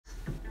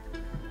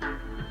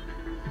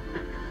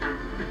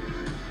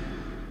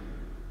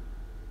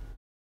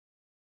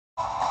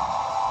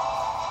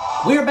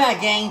We're back,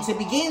 gang, to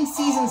begin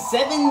Season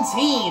 17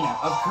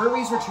 of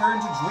Kirby's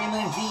Return to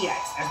Dreamland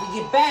DX, as we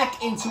get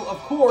back into, of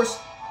course,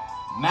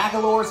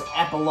 Magolor's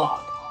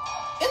epilogue.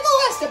 In the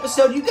last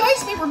episode, you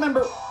guys may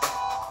remember...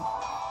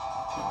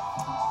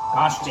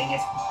 Gosh dang it.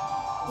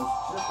 I was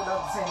just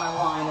about to say my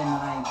line, and then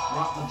I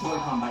dropped the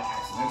Joy-Con by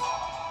accident.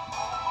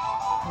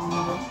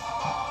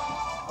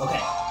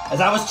 Okay, as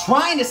I was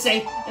trying to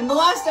say, in the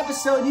last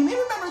episode, you may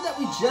remember that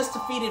we just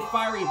defeated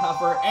Fiery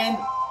Puffer, and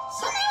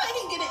somehow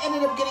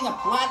ended up getting a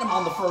platinum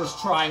on the first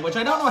try, which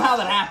I don't know how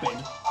that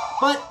happened.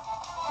 But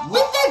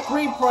with that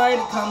great pride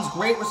comes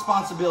great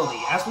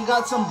responsibility, as we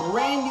got some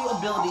brand new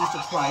abilities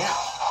to try out.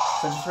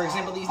 Such as, for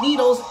example, these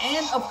needles,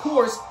 and, of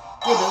course,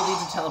 the ability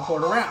to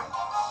teleport around,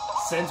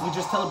 since we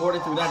just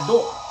teleported through that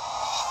door.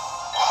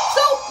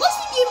 So, let's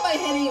begin by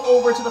heading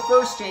over to the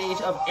first stage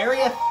of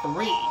Area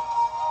 3.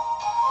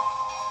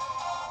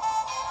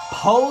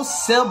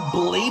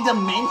 Possibly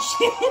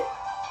Dimension?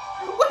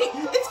 Wait,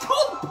 it's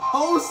called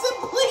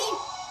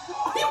Possibly?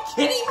 Are you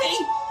kidding me?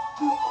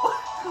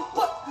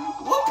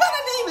 What kind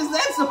of name is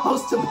that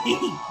supposed to be? You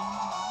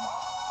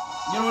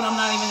know what, I'm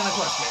not even gonna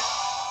question it.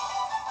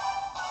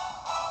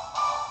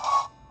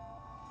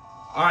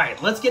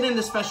 Alright, let's get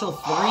into Special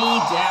 3-1.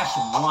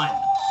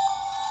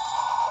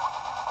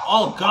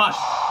 Oh gosh,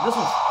 this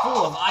was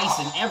full of ice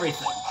and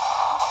everything.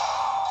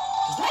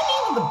 Does that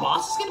mean that the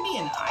boss is gonna be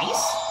in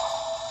ice?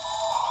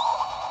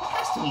 It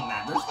has to mean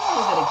that. There's no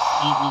way that it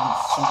can't mean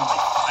something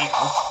like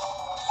fire.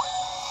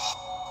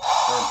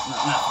 Or,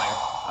 not fire.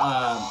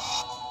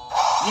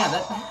 Yeah,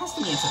 that has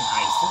to mean it's an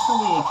ice. There's no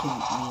way it can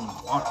mean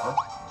water.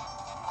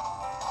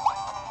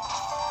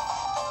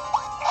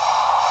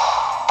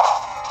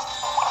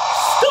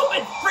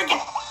 Stupid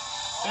freaking!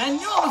 I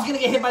knew I was gonna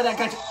get hit by that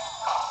guy.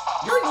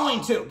 You're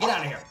annoying too. Get out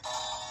of here.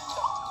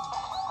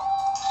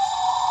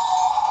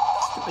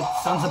 Stupid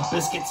sons of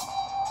biscuits.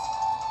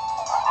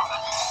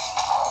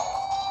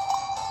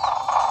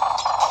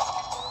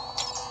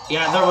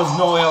 Yeah, there was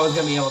no way I was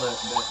gonna be able to do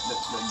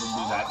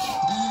that.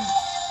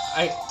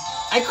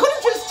 I could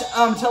have just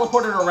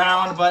teleported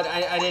around, but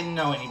I didn't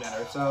know any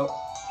better, so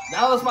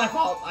that was my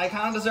fault. I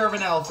kind of deserve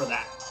an L for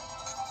that.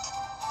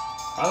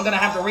 I'm gonna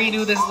have to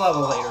redo this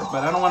level later,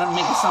 but I don't want to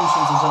make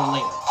assumptions until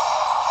later.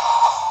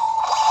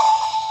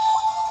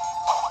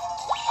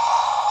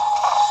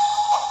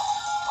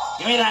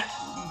 Give me that.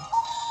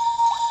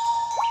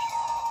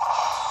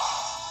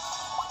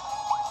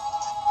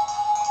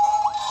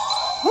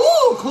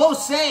 Woo!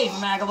 Close save,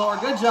 Magolor.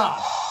 Good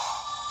job.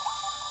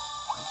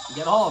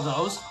 Get all of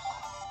those.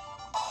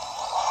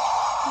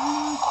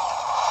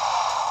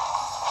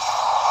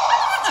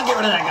 I'll get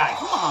rid of that guy.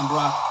 Come on,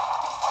 bro.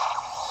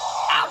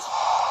 Ouch!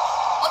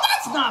 Well,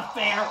 that's not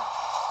fair.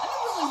 I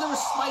didn't realize there were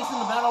spikes in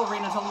the battle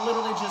arena until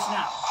literally just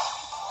now.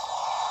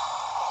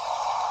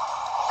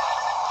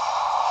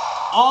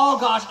 Oh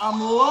gosh,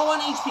 I'm low on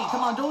HP.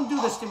 Come on, don't do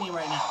this to me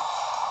right now.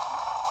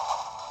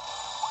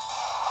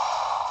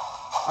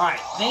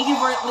 Alright, thank you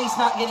for at least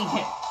not getting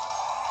hit.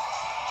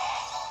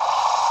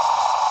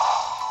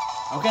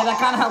 Okay, that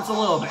kind of helps a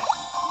little bit.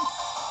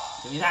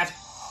 Give me that.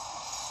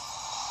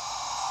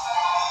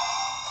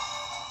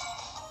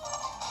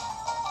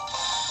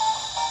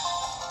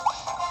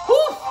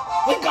 Whew!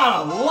 We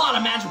got a lot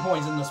of magic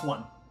points in this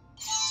one.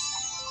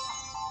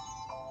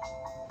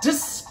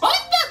 Despite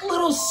that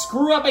little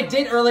screw-up I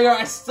did earlier,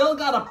 I still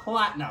got a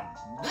platinum.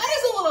 That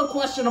is a little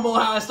questionable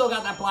how I still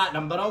got that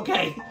platinum, but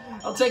okay.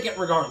 I'll take it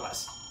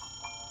regardless.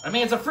 I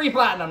mean, it's a free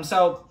platinum,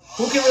 so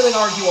who can really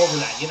argue over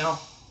that, you know?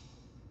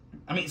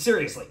 I mean,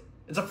 seriously.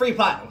 It's a free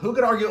platinum. Who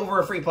could argue over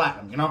a free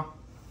platinum, you know?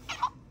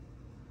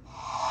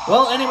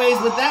 Well, anyways,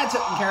 with that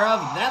taken care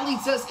of, that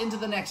leads us into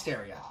the next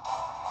area.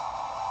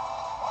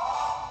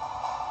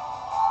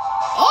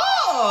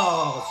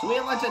 Oh, so we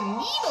have like a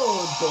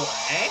needle door,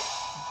 eh?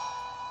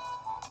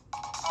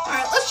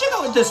 Alright, let's check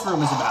out what this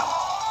room is about.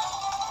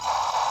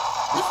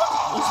 This one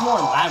looks more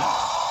lavender.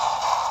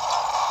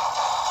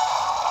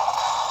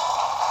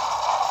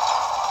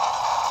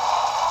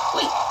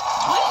 Wait,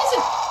 why is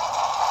it...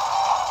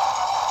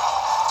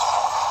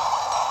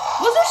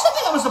 Was there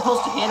something I was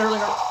supposed to hit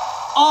earlier?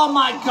 Oh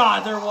my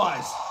god, there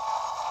was.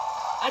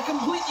 I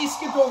completely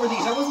skipped over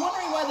these. I was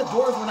wondering why the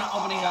doors were not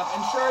opening up,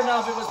 and sure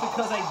enough, it was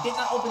because I did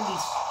not open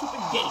these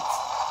stupid gates.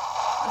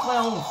 That's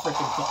my own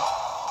freaking fault.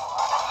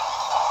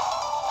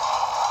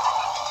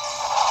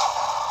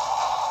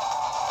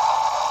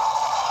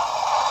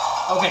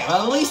 Okay,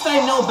 well, at least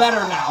I know better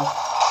now.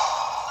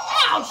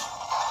 Ouch!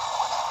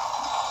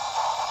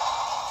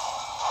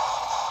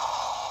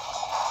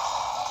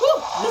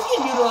 Whew, this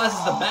game utilizes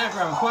the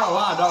background quite a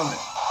lot, don't it?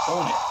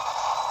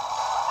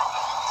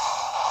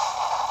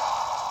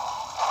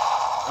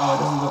 Oh, it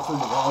doesn't go through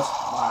the walls?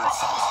 Oh, that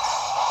sucks.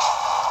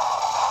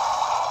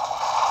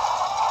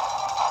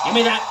 Give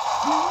me that!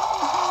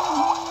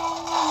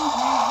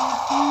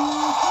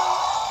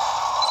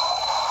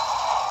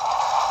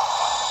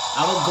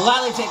 I will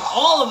gladly take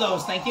all of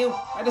those, thank you.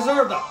 I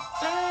deserve them.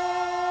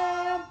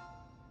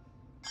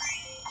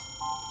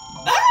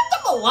 That wrapped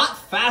up a lot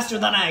faster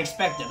than I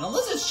expected.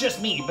 Unless it's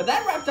just me, but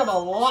that wrapped up a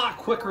lot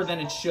quicker than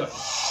it should.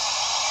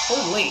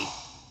 Holy.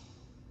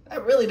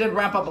 That really did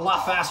wrap up a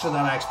lot faster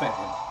than I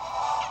expected.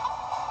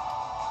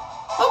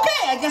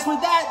 Okay, I guess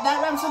with that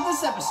wraps up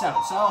this episode.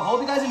 So,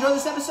 hope you guys enjoyed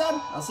this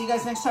episode. I'll see you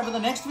guys next time for the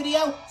next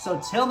video.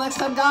 So, till next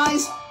time,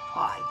 guys,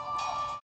 bye.